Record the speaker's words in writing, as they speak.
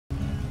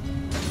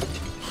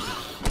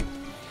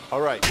All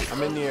right,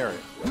 I'm in the area.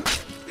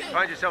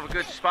 Find yourself a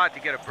good spot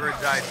to get a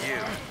bird's eye view.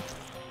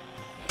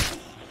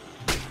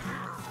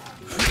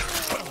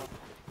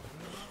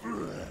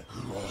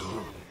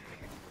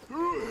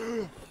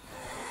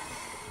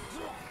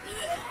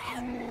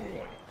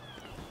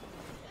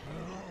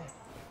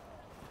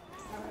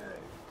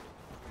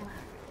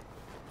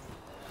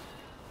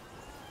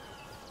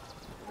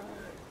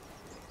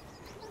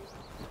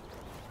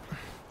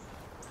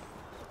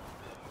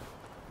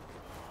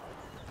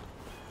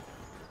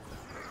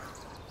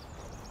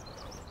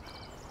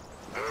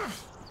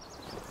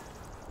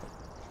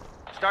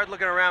 Start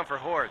looking around for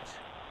hordes.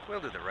 We'll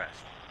do the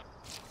rest.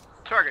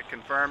 Target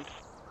confirmed.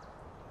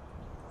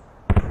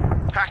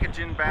 Package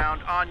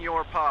inbound, on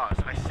your pause.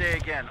 I say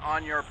again,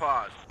 on your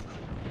pause.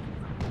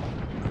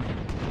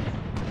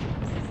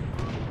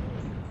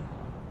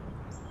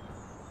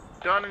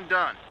 Done and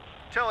done.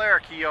 Tell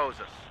Eric he owes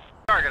us.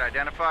 Target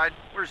identified.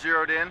 We're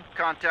zeroed in.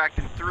 Contact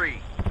in 3,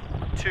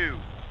 2,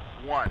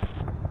 1.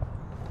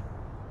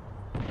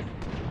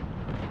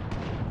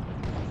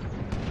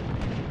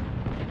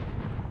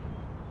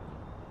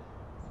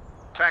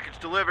 Package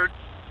delivered.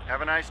 Have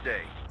a nice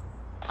day.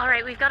 All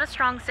right, we've got a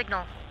strong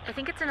signal. I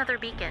think it's another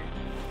beacon.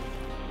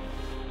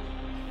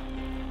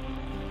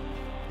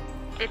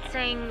 It's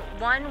saying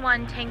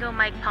 1-1 Tango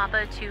Mike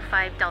Papa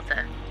 25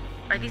 Delta.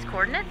 Are these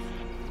coordinates?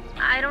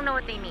 I don't know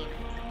what they mean.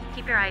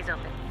 Keep your eyes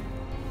open.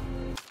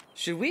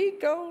 Should we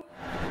go?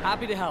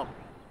 Happy to help.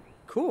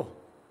 Cool.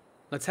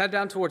 Let's head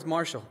down towards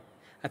Marshall.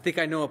 I think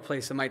I know a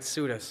place that might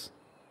suit us.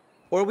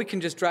 Or we can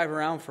just drive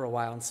around for a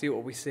while and see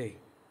what we see.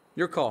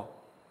 Your call.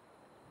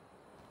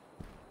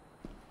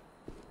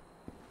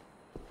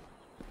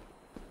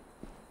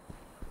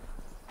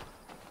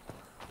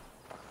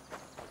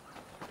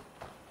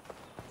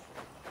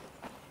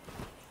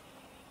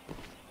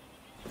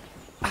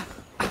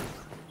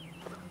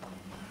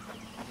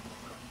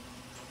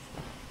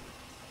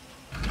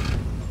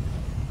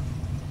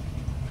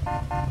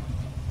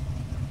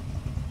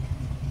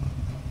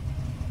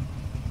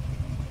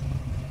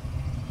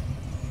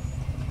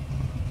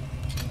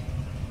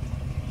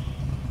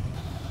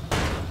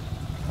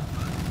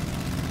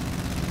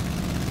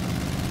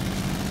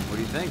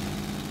 Think?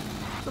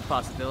 It's a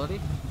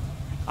possibility.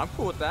 I'm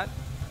cool with that.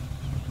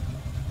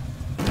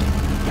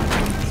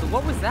 So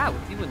what was that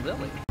with you and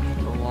Lily?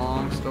 It's a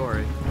long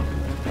story.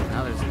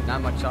 Now there's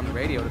not much on the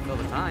radio to fill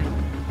the time.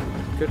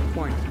 Good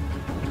point.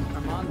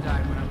 Our mom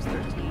died when I was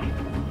 13.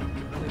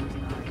 Lily was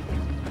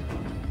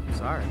 9.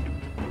 Sorry.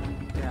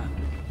 Yeah.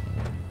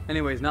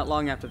 Anyways, not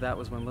long after that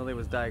was when Lily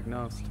was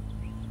diagnosed.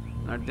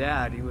 And our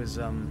dad, he's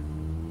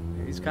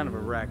kind of a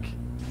wreck.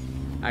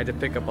 I had to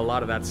pick up a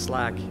lot of that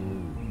slack.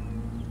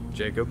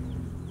 Jacob,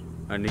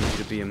 I need you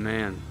to be a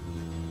man.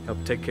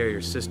 Help take care of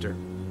your sister.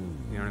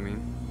 You know what I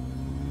mean?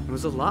 It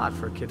was a lot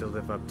for a kid to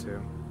live up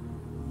to.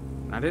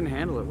 I didn't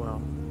handle it well.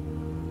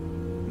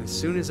 And as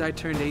soon as I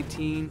turned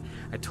 18,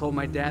 I told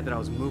my dad that I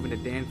was moving to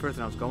Danforth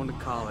and I was going to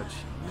college.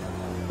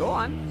 Go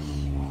on.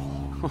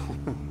 Oh,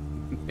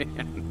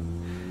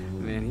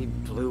 man, he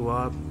blew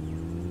up.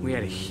 We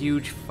had a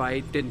huge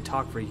fight, didn't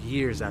talk for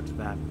years after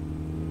that.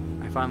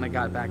 I finally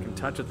got back in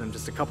touch with him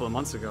just a couple of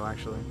months ago,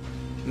 actually.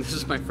 And this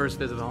is my first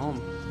visit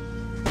home.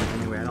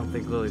 Anyway, I don't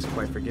think Lily's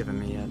quite forgiven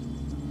me yet.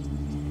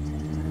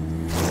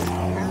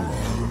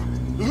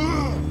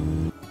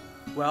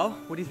 Well,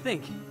 what do you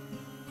think?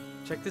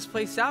 Check this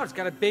place out. It's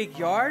got a big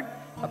yard,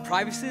 a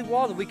privacy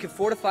wall that we could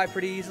fortify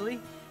pretty easily,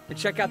 and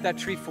check out that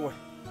tree fort.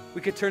 We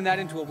could turn that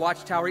into a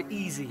watchtower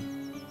easy.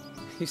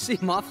 You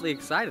seem awfully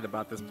excited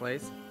about this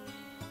place.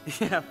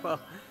 Yeah, well,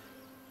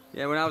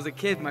 when I was a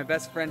kid, my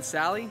best friend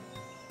Sally,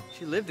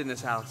 she lived in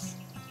this house.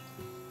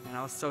 And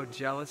I was so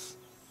jealous.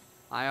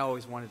 I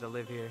always wanted to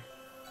live here.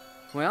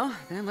 Well,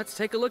 then let's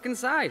take a look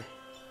inside.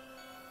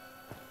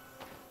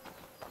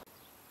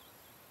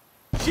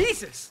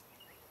 Jesus!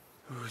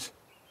 I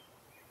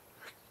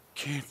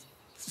can't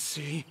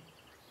see.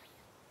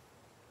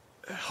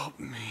 Help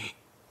me.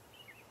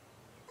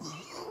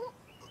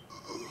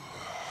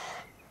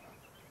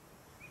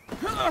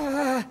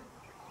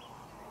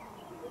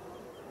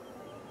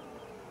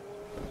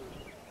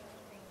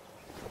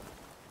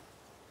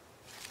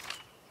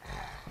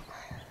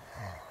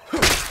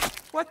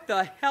 What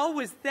the hell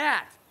was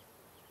that?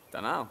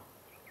 Dunno.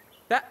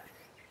 That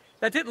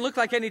didn't look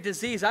like any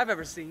disease I've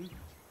ever seen.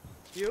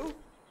 You?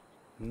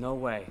 No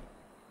way.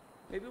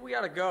 Maybe we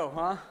ought to go,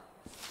 huh?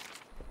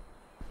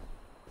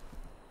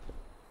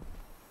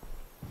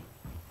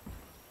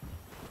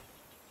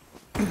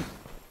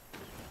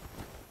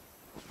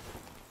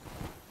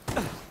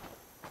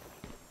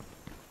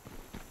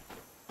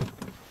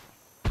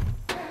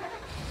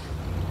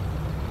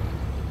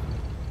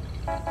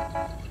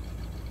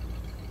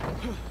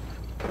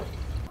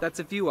 That's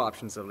a few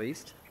options, at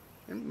least.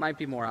 There might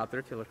be more out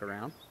there if you look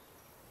around.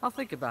 I'll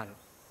think about it.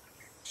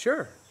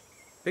 Sure.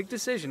 Big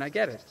decision, I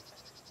get it.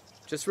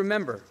 Just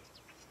remember,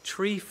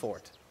 tree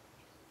fort.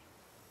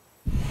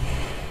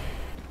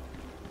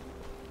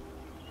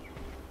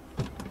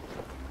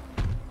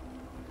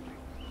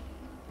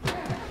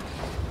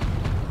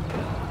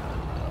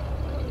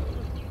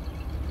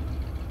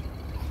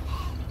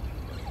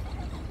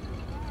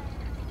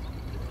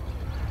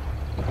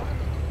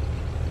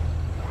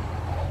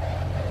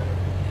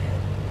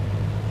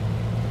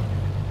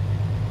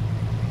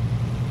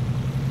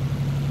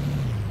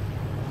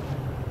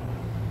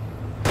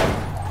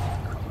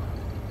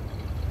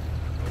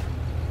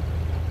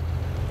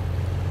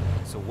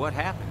 what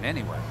happened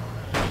anyway?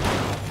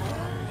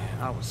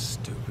 I was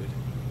stupid.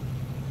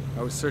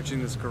 I was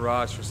searching this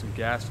garage for some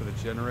gas for the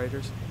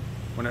generators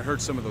when I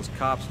heard some of those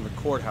cops from the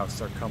courthouse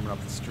start coming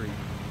up the street.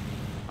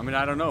 I mean,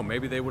 I don't know,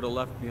 maybe they would have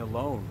left me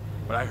alone,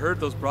 but I heard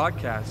those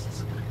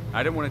broadcasts.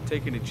 I didn't want to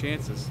take any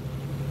chances.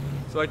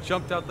 So I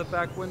jumped out the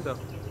back window,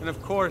 and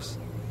of course,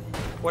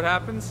 what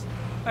happens?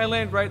 I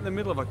land right in the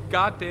middle of a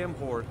goddamn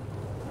horde.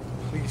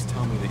 Please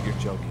tell me that you're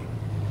joking.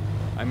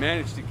 I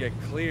managed to get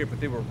clear, but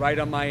they were right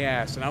on my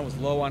ass, and I was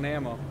low on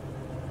ammo.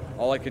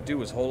 All I could do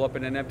was hole up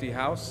in an empty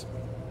house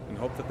and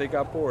hope that they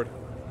got bored.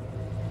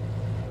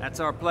 That's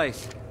our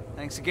place.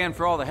 Thanks again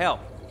for all the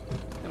help.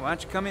 Hey, why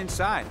don't you come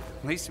inside?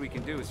 Least we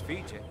can do is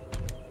feed you.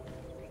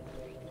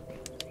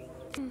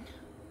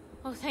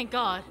 Oh, thank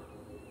God.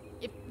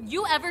 If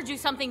you ever do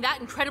something that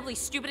incredibly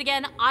stupid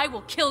again, I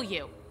will kill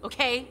you,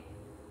 okay?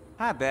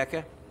 Hi,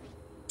 Becca.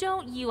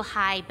 Don't you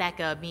hi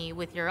Becca me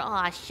with your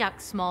aw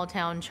shucks small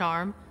town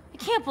charm. I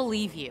can't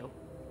believe you.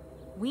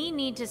 We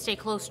need to stay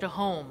close to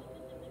home.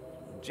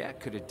 Jack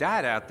could have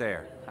died out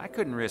there. I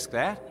couldn't risk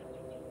that.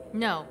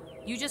 No,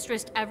 you just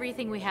risked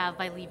everything we have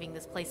by leaving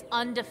this place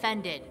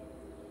undefended.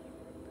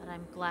 But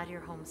I'm glad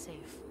you're home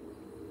safe.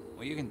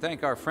 Well, you can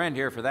thank our friend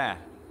here for that.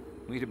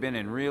 We'd have been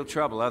in real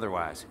trouble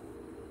otherwise.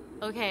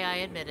 Okay, I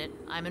admit it.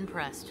 I'm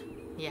impressed.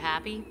 You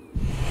happy?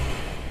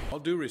 All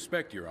due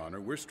respect, Your Honor,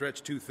 we're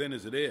stretched too thin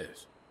as it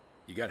is.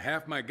 You got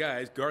half my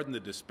guys guarding the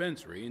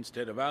dispensary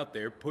instead of out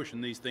there pushing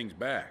these things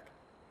back.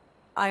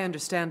 I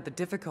understand the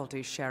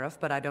difficulties, Sheriff,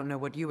 but I don't know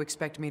what you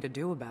expect me to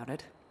do about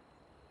it.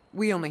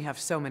 We only have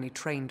so many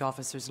trained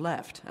officers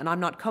left, and I'm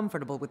not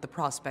comfortable with the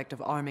prospect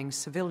of arming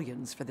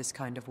civilians for this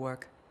kind of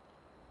work.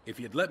 If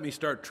you'd let me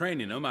start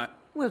training them,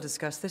 We'll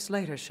discuss this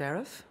later,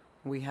 Sheriff.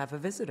 We have a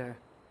visitor.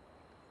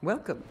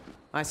 Welcome.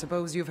 I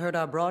suppose you've heard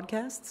our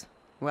broadcasts?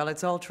 Well,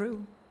 it's all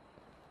true.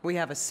 We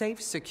have a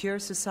safe, secure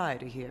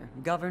society here,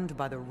 governed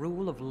by the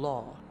rule of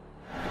law.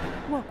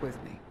 Walk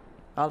with me.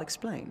 I'll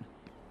explain.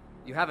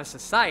 You have a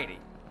society?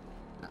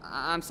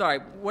 I'm sorry,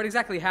 what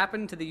exactly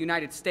happened to the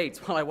United States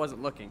while I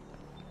wasn't looking?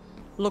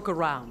 Look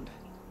around.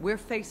 We're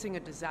facing a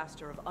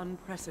disaster of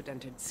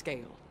unprecedented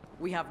scale.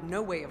 We have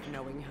no way of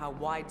knowing how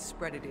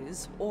widespread it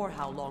is, or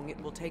how long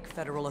it will take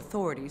federal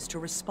authorities to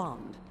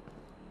respond.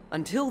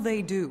 Until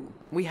they do,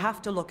 we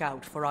have to look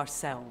out for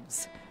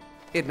ourselves.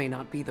 It may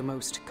not be the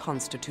most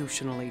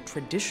constitutionally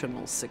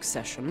traditional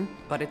succession,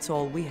 but it's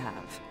all we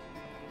have.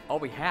 All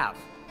we have?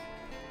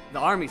 The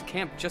Army's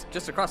camped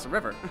just across the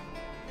river.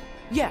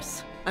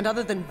 Yes, and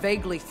other than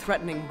vaguely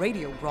threatening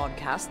radio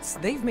broadcasts,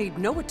 they've made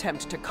no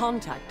attempt to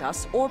contact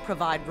us or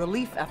provide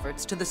relief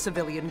efforts to the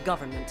civilian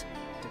government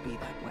to be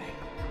that way.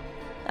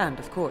 And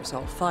of course,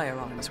 all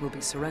firearms will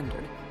be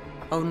surrendered.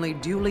 Only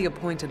duly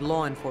appointed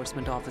law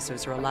enforcement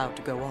officers are allowed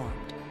to go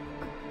armed.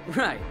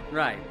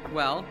 Right.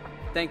 Well,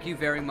 thank you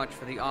very much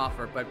for the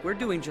offer, but we're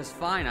doing just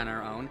fine on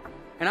our own.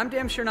 And I'm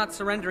damn sure not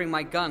surrendering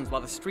my guns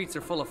while the streets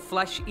are full of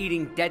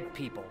flesh-eating dead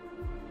people.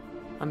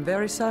 I'm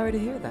very sorry to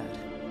hear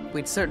that.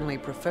 We'd certainly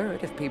prefer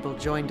it if people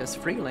joined us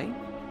freely,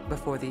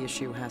 before the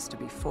issue has to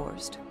be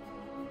forced.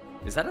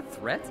 Is that a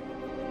threat?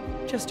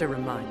 Just a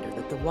reminder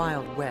that the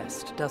Wild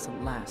West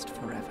doesn't last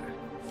forever.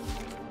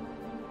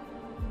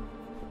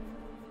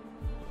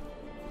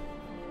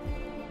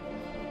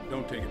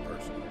 don't take it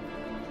personally.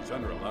 She's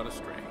under a lot of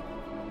strain.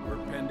 We're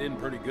penned in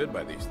pretty good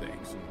by these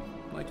things, and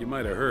like you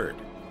might have heard,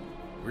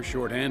 we're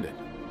short-handed.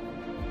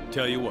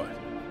 Tell you what,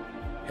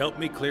 help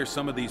me clear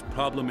some of these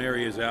problem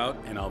areas out,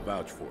 and I'll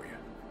vouch for you.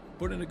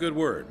 Put in a good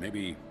word,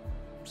 maybe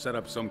set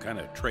up some kind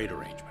of trade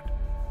arrangement.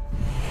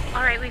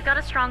 All right, we've got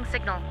a strong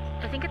signal.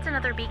 I think it's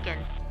another beacon.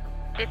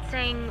 It's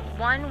saying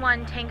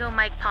 1-1 Tango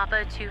Mike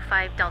Papa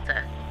 25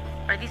 Delta.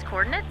 Are these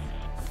coordinates?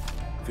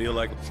 Feel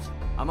like...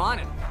 I'm on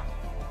it.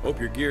 Hope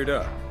you're geared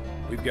up.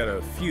 We've got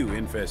a few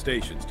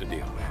infestations to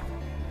deal with.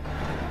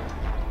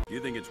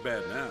 You think it's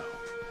bad now?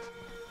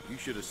 You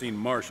should have seen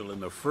Marshall in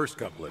the first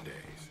couple of days.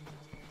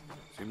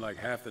 Seemed like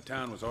half the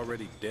town was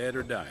already dead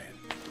or dying,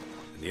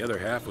 and the other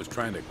half was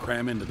trying to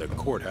cram into the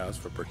courthouse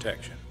for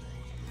protection.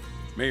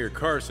 Mayor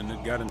Carson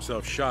had got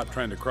himself shot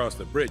trying to cross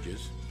the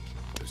bridges.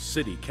 The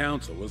city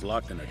council was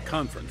locked in a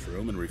conference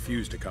room and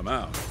refused to come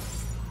out.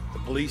 The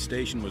police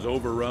station was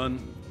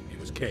overrun.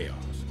 It was chaos.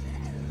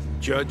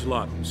 Judge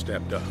Lawton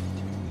stepped up.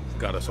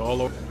 Got us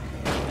all over.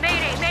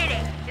 Mayday,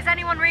 mayday! Is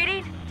anyone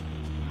reading?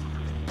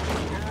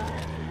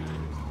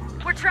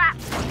 We're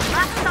trapped.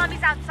 Lots of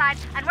zombies outside,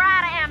 and we're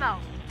out of ammo.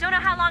 Don't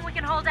know how long we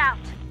can hold out.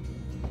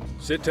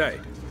 Sit tight.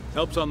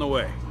 Help's on the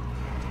way.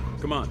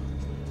 Come on.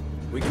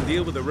 We can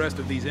deal with the rest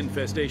of these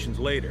infestations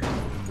later.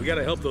 We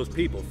gotta help those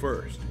people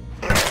first.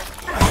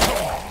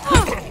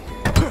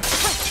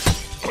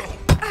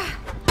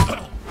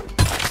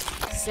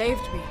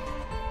 Saved me.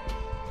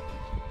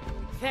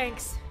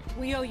 Thanks.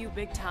 We owe you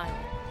big time.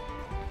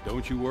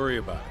 Don't you worry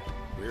about it.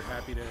 We're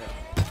happy to help.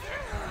 I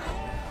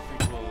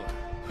think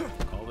we'll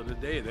call it a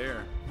day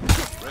there. The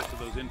rest of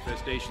those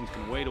infestations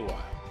can wait a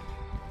while.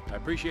 I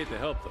appreciate the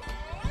help, though.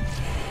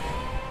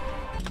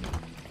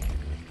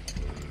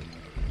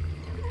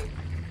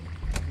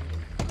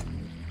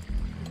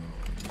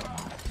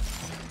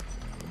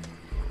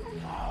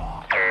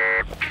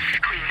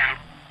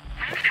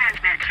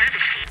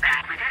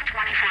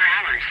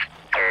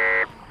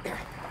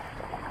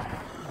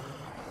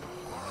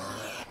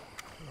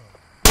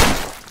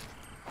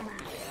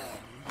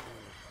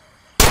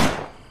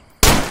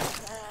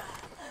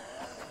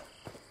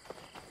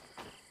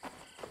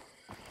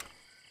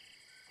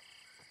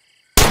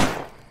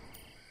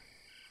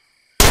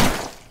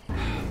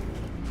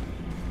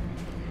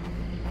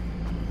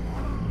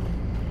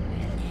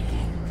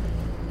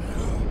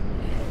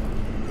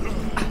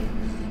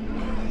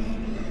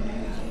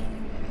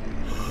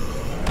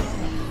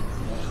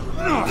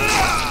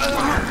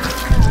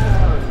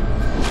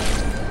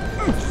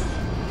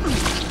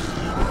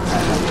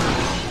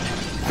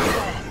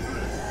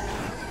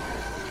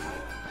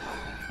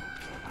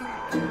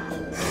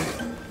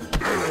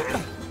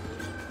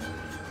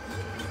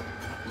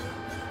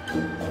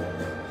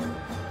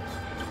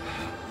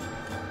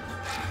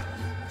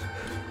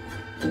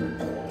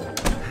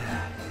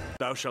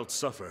 Thou shalt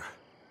suffer.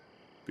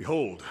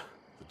 Behold,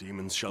 the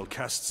demons shall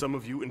cast some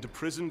of you into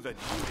prison that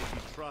ye may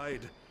be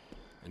tried,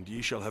 and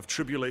ye shall have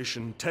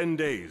tribulation 10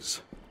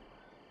 days.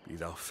 Be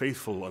thou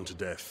faithful unto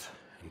death,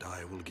 and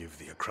I will give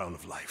thee a crown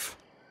of life.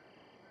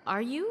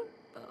 Are you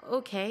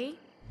okay?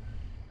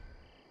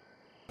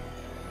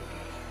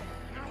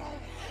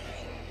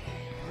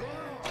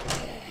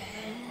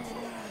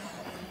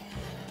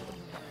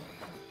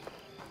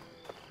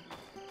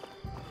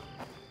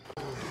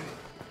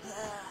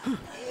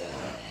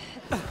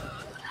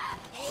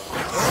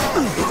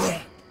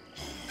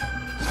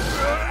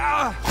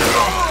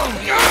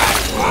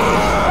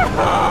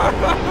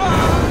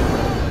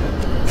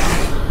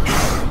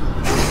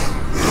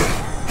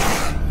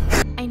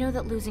 I know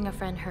that losing a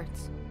friend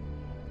hurts,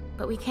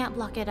 but we can't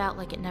block it out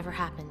like it never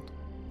happened.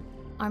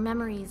 Our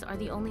memories are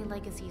the only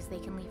legacies they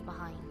can leave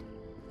behind.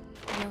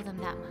 I know them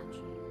that much.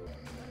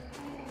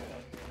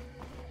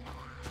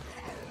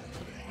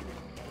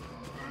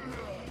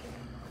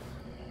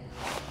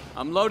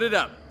 I'm loaded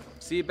up.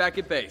 See you back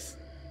at base.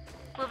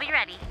 We'll be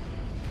ready.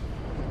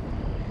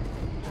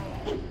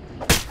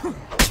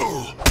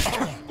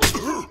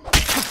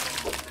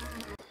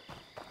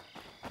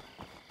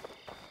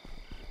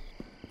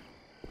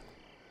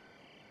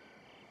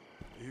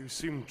 You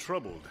seem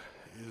troubled.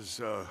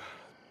 Is,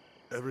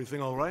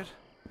 everything all right?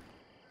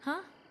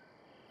 Huh?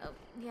 Oh,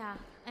 yeah,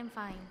 I'm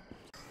fine.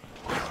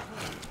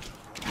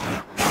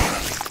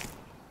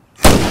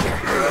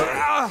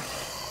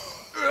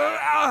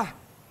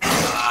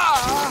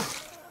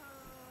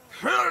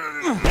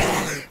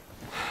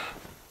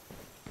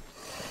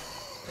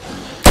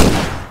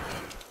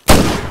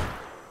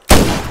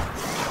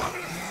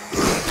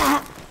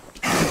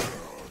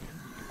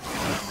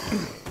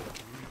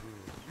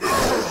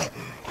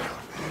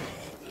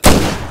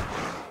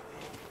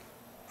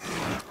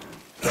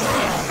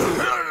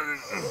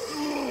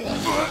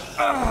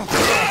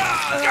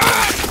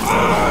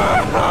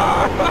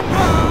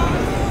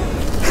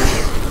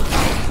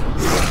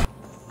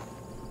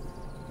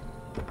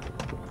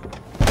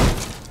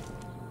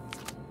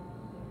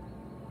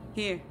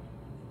 Here.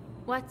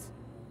 What's...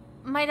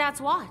 my dad's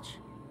watch?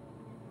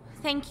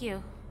 Thank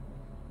you.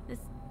 This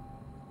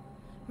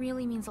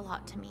really means a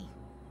lot to me.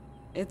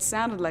 It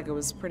sounded like it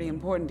was pretty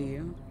important to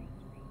you.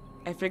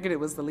 I figured it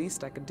was the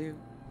least I could do.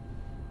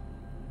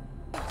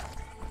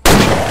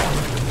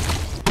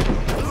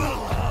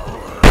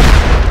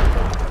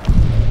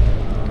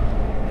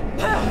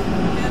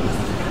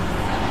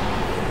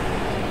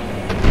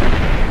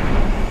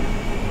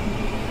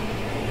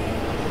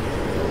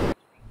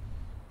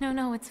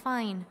 No, it's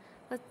fine.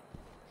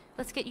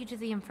 Let's get you to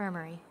the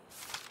infirmary.